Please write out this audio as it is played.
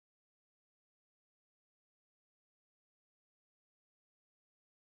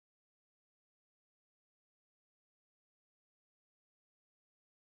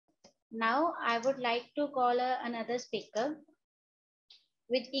Now I would like to call another speaker.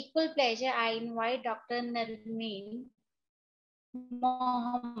 With equal pleasure, I invite Dr. Nermeen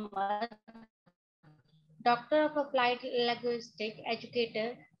Mohamad, Doctor of Applied Linguistics,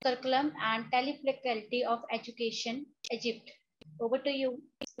 Educator, Curriculum and Telefaculty of Education, Egypt. Over to you,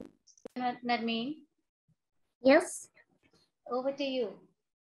 Nermeen. Yes. Over to you.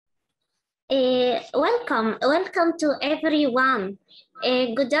 Welcome to everyone.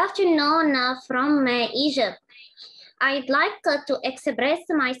 Good afternoon from Egypt. I'd like to express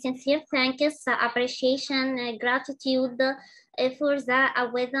my sincere thanks, appreciation, gratitude for the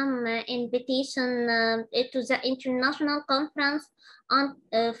welcome invitation to the International Conference on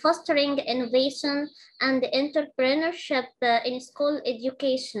Fostering Innovation and Entrepreneurship in School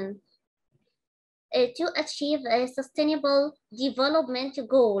Education to achieve sustainable development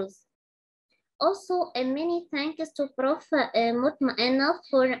goals. Also, many thanks to Prof. Mutmainna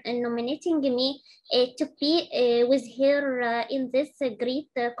for nominating me to be with her in this great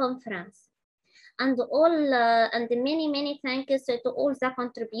conference. And many thanks to all the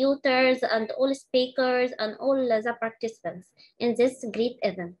contributors and all speakers and all the participants in this great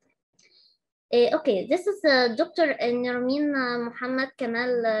event. Okay, this is Dr.Nermeen Mohamad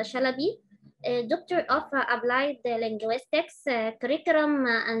Shalaby, Doctor of Applied Linguistics, Curriculum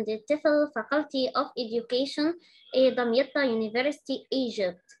and TEFL Faculty of Education, Damietta University,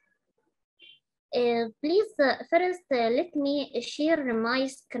 Egypt. Please, first, let me share my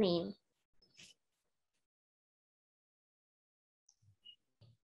screen.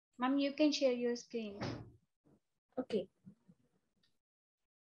 Ma'am, you can share your screen. Okay.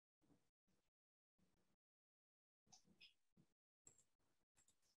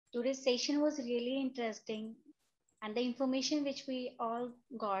 Today's session was really interesting, and the information which we all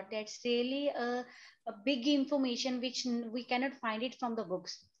got, that's really a big information which we cannot find it from the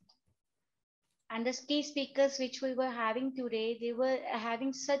books. And the key speakers which we were having today, they were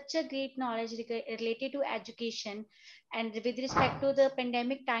having such a great knowledge related to education and with respect to the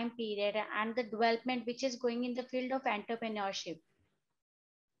pandemic time period and the development which is going in the field of entrepreneurship.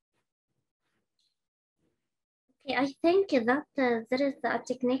 Okay, I think that there is a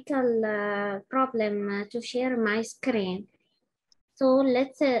technical problem to share my screen. So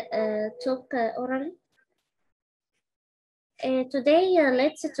let's talk orally. Today,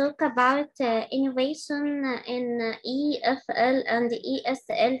 let's talk about innovation in EFL and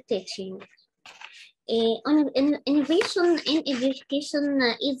ESL teaching. Innovation in education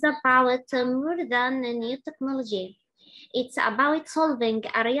is about more than a new technology. It's about solving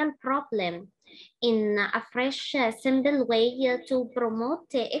a real problem in a fresh, simple way to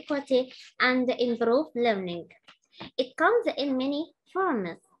promote equity and improve learning. It comes in many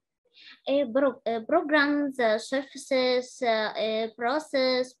forms. Programs, services,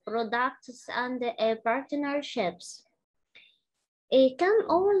 process, products, and partnerships. It can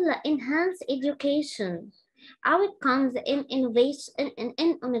all enhance education outcomes in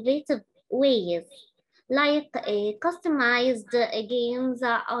innovative ways, like customized games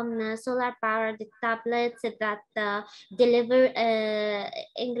on solar-powered tablets that deliver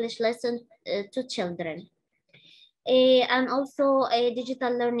English lessons to children. And also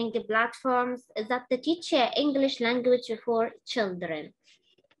digital learning platforms that teach English language for children.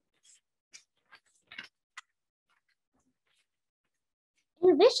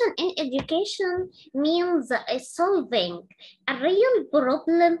 Innovation in education means solving a real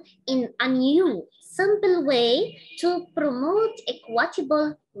problem in a new, simple way to promote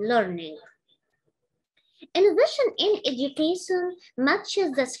equitable learning. Innovation in education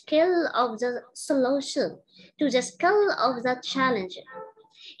matches the skill of the solution to the skill of the challenge.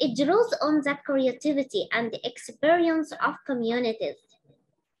 It draws on the creativity and the experience of communities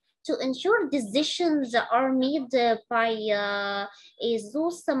to ensure decisions are made by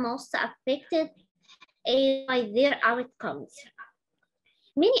those most affected by their outcomes.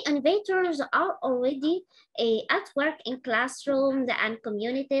 Many innovators are already at work in classrooms and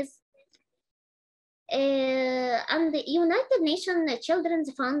communities. And the United Nations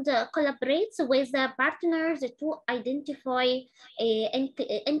Children's Fund collaborates with partners to identify,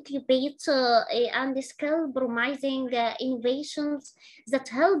 incubate, and skill promising innovations that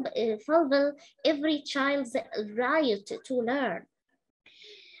help fulfill every child's right to learn.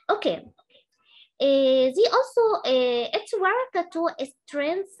 Okay. They also it's work to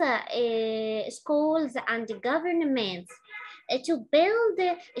strengthen schools and governments to build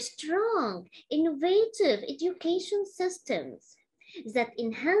strong, innovative education systems that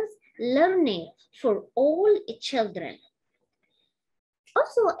enhance learning for all children.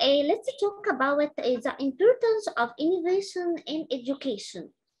 Also, let's talk about the importance of innovation in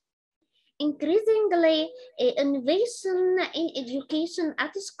education. Increasingly, innovation in education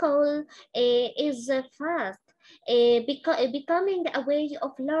at school is fast, becoming a way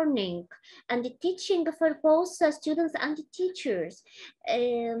of learning and teaching for both students and teachers,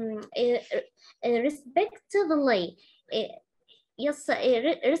 respectively.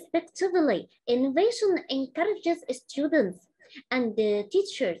 Respectively, innovation encourages students and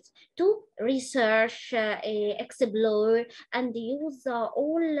teachers to research, explore, and use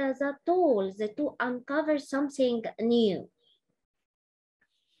all the tools to uncover something new.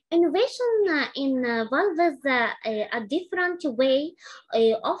 Innovation involves a different way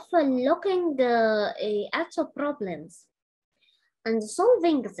of looking at problems and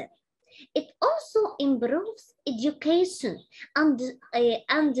solving them. It also improves education and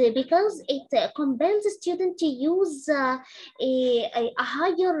because it compels students to use a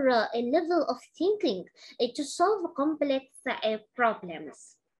higher level of thinking to solve complex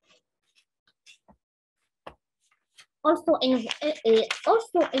problems. Also,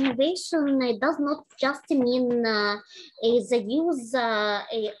 innovation does not just mean the use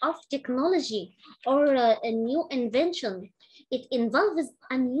of technology or a new invention. It involves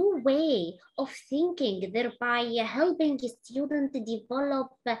a new way of thinking, thereby helping students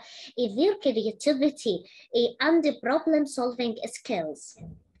develop their creativity and problem-solving skills.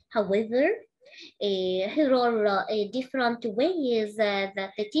 However, here are different ways that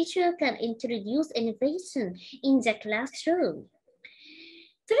the teacher can introduce innovation in the classroom.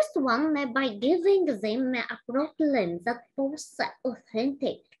 First one, by giving them a problem that both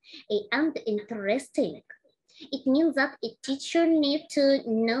authentic and interesting. It means that a teacher needs to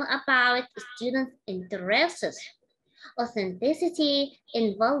know about students' interests. Authenticity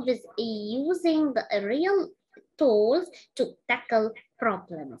involves using real tools to tackle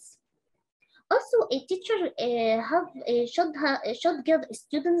problems. Also, a teacher should give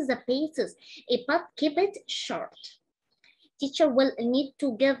students the basis, but keep it short. Teacher will need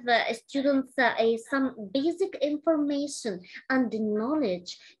to give students some basic information and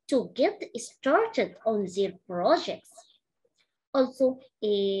knowledge to get started on their projects. Also,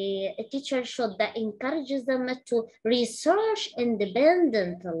 a teacher should encourage them to research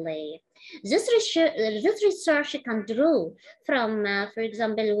independently. This research can draw from, for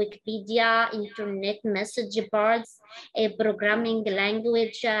example, Wikipedia, internet message boards, programming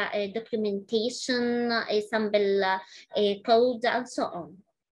language, documentation, sample code, and so on.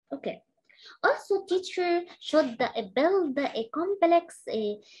 Okay. Also, teacher should build a complex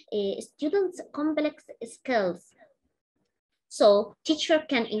students' complex skills. So teacher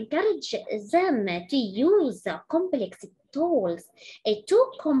can encourage them to use complex tools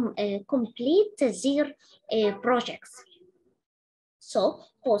to complete their projects. So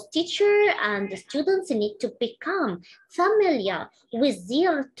both teacher and students need to become familiar with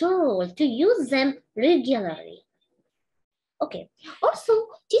their tool to use them regularly. Okay. Also,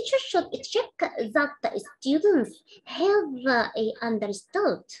 teachers should check that the students have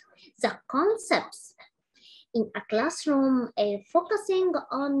understood the concepts in a classroom, focusing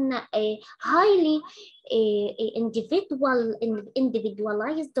on a highly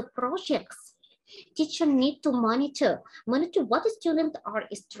individualized projects. Teachers need to monitor what students are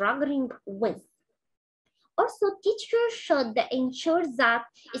struggling with. Also, teachers should ensure that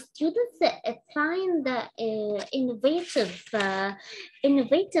students find innovative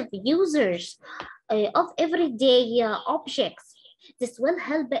users of everyday objects. This will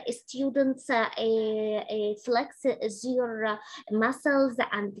help students flex their muscles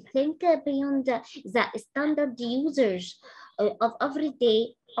and think beyond the standard users of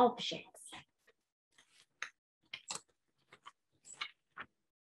everyday objects.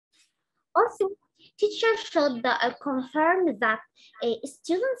 Also, teachers should confirm that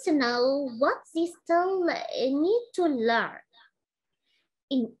students know what they still need to learn.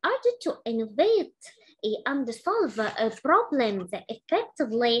 In order to innovate and solve problems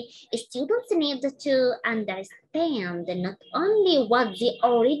effectively, students need to understand not only what they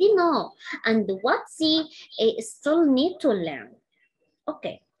already know and what they still need to learn.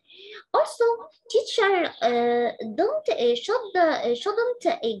 Okay. Also, teacher shouldn't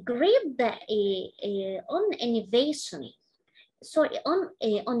grade on innovation. Sorry, on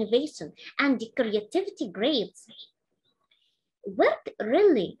innovation and creativity grades. Work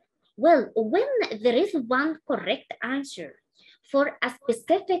really well when there is one correct answer for a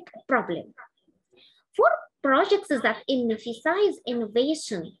specific problem. For projects that emphasize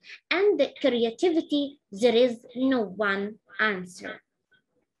innovation and creativity, there is no one answer.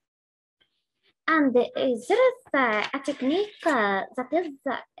 And there is a technique that is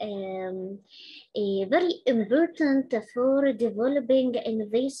very important for developing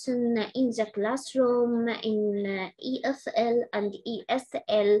innovation in the classroom in EFL and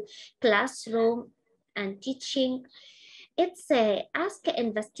ESL classroom and teaching. It's ask,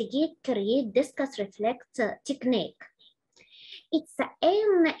 investigate, create, discuss, reflect technique. It's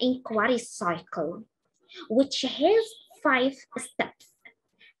an inquiry cycle which has 5 steps.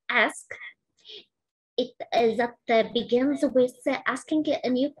 Ask, that begins with asking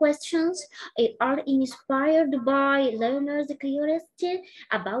new questions, are inspired by learners' curiosity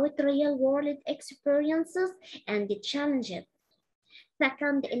about real-world experiences and the challenges.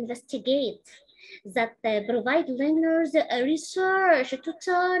 Second, investigate, that provide learners research to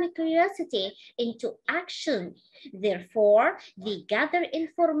turn curiosity into action. Therefore, they gather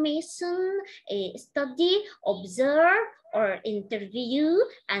information, study, observe, or interview,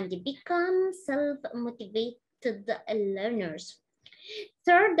 and become self-motivated learners.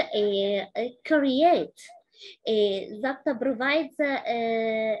 Third, create, that provides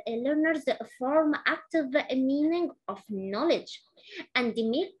learners form active meaning of knowledge and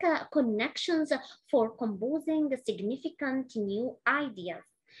make connections for composing significant new ideas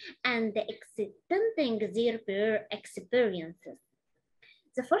and extending their experiences.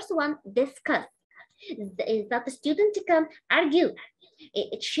 The first one, discuss, is that the student can argue,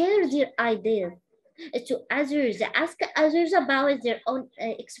 share their ideas to others, ask others about their own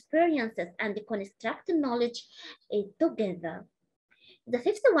experiences and construct knowledge together. The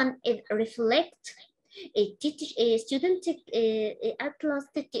fifth one is reflect. A student at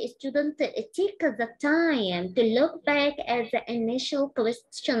last a student take the time to look back at the initial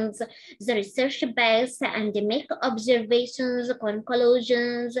questions, the research base, and make observations,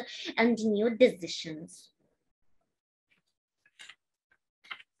 conclusions, and new decisions.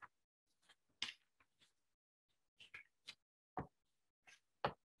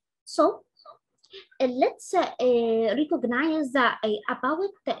 So let's recognize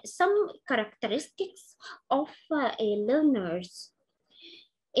about some characteristics of learners.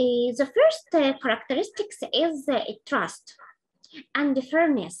 The first characteristics is trust and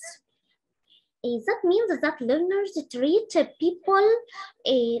fairness. That means that learners treat people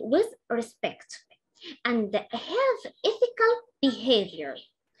with respect and have ethical behavior,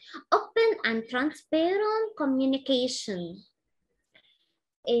 open and transparent communication.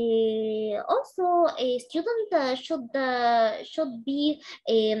 Also, a student should be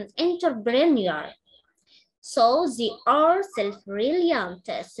an entrepreneur. So they are self-reliant,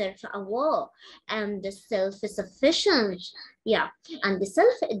 self-aware, and self-sufficient. Yeah, and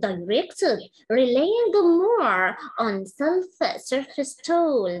self-directed, relying more on self-service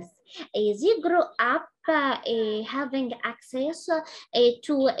tools. They grow up having access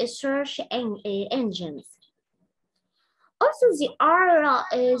to search engines. Also, they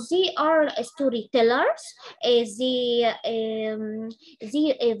are storytellers. They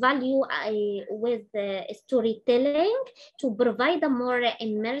value with storytelling to provide a more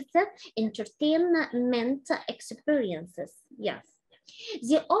immersive entertainment experiences. Yes.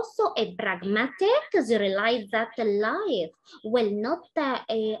 They also are pragmatic. They realize that life will not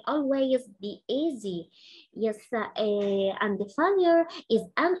always be easy. Yes, and the failure is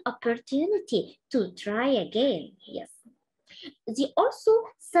an opportunity to try again. Yes. They also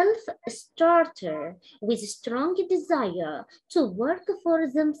self-starter with strong desire to work for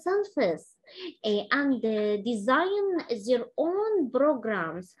themselves and design their own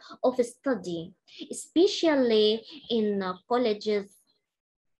programs of study, especially in colleges.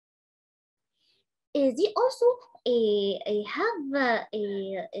 They also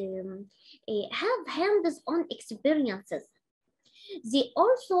have hands-on experiences. They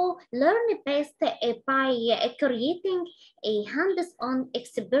also learn best by creating a hands-on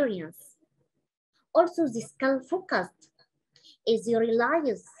experience. Also, the skill focused is they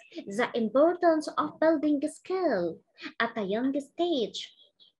realize the importance of building skill at a young stage.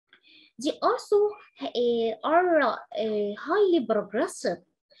 They also are highly progressive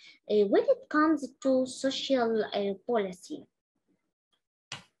when it comes to social policy.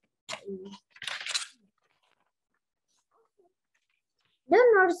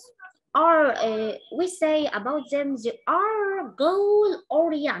 Learners are, we say about them, they are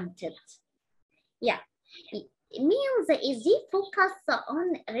goal-oriented. Yeah, it means they focus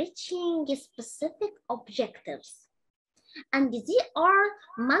on reaching specific objectives. And they are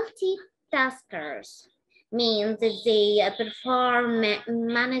multitaskers, means they perform,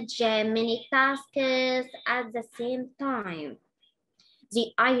 manage many tasks at the same time.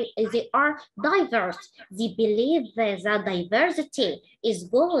 They are diverse. They believe that diversity is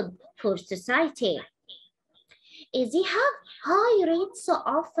good for society. They have high rates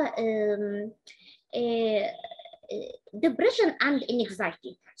of depression and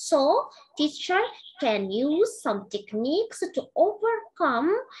anxiety. So teacher can use some techniques to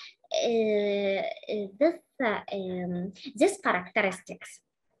overcome these characteristics.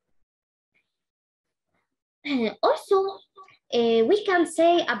 Also, we can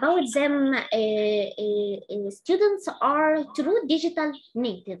say about them, students are true digital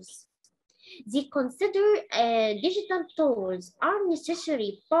natives. They consider digital tools are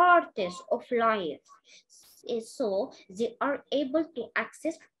necessary parts of life, so they are able to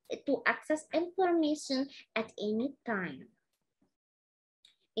access information at any time.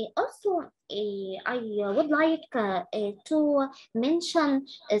 Also, I would like to mention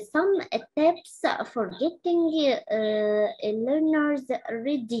some tips for getting learners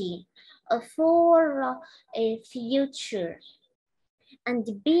ready for a future, and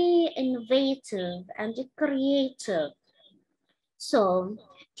be innovative and creative. So,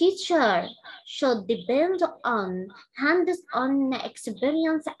 teacher should depend on hands-on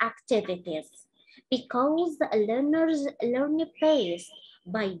experience activities, because learners learn best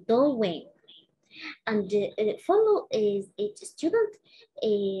by doing, and follow student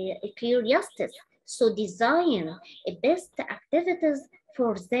curiosity. So design best activities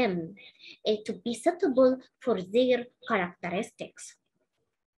for them to be suitable for their characteristics.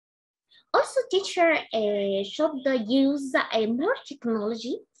 Also, teacher should use more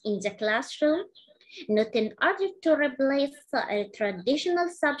technology in the classroom, not in order to replace traditional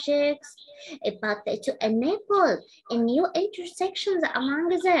subjects, but to enable new intersections among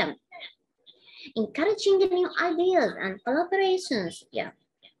them, encouraging new ideas and collaborations. Yeah.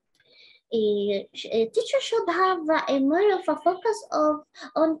 A teacher should have a more of a focus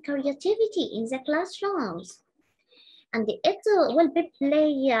on creativity in the classrooms, and it will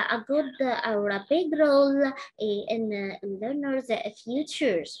play a good or a big role in learners'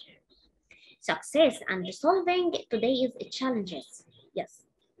 futures success and resolving today's challenges. Yes.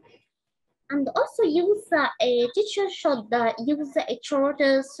 And also use a teacher should use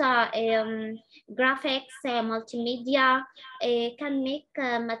charts, graphics, multimedia, can make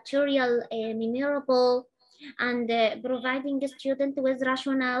material memorable, and providing the student with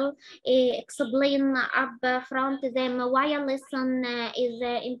rationale, explain up front them why a lesson is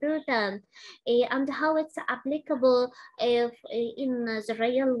important, and how it's applicable in the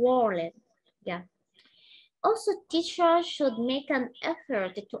real world. Yeah. Also, teachers should make an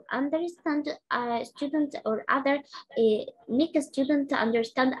effort to understand a student or other, make a student to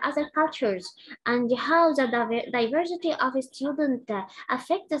understand other cultures, and how the diversity of a student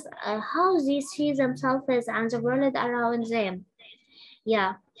affects how they see themselves and the world around them.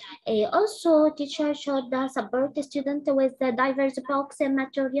 Yeah. Also, teachers should support the student with the diverse books and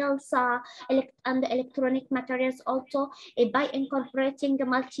materials and electronic materials also, by incorporating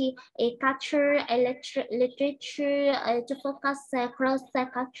multi-culture literature to focus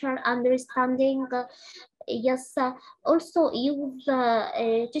cross-cultural understanding. Yes, also use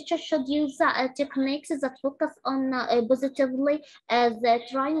teachers should use techniques that focus on positively, as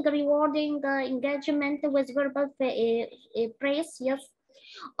trying rewarding engagement with verbal praise. Yes.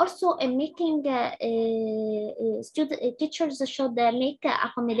 Also, making teachers should make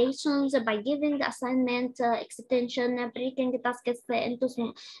accommodations by giving assignment extension, breaking tasks into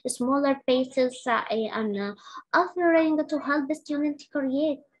smaller pieces, and offering to help the student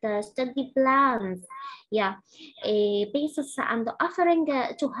create study plans. Yeah, basis, and offering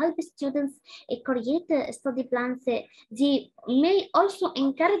to help students create study plans. They may also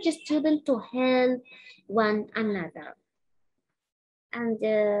encourage students to help one another. And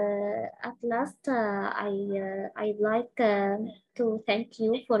at last, I'd like to thank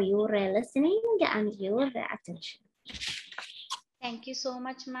you for your listening and your attention. Thank you so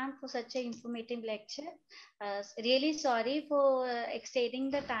much, ma'am, for such an informative lecture. Really sorry for extending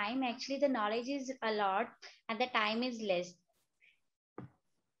the time. Actually, the knowledge is a lot and the time is less.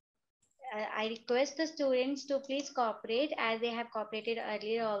 I request the students to please cooperate as they have cooperated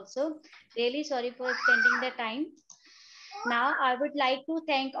earlier also. Really sorry for extending the time. Now, I would like to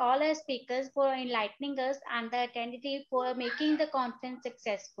thank all our speakers for enlightening us and the attendees for making the conference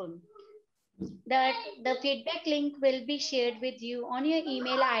successful. The feedback link will be shared with you on your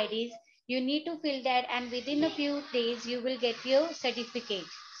email IDs. You need to fill that, and within a few days, you will get your certificate.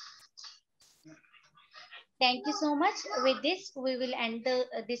 Thank you so much. With this, we will end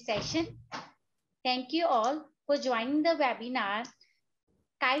this session. Thank you all for joining the webinar.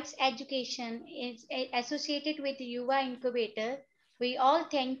 K.I.T.E.S education is associated with Yuva Incubator, We all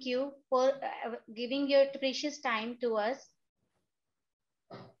thank you for giving your precious time to us.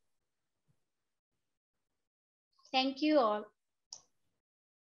 Thank you all.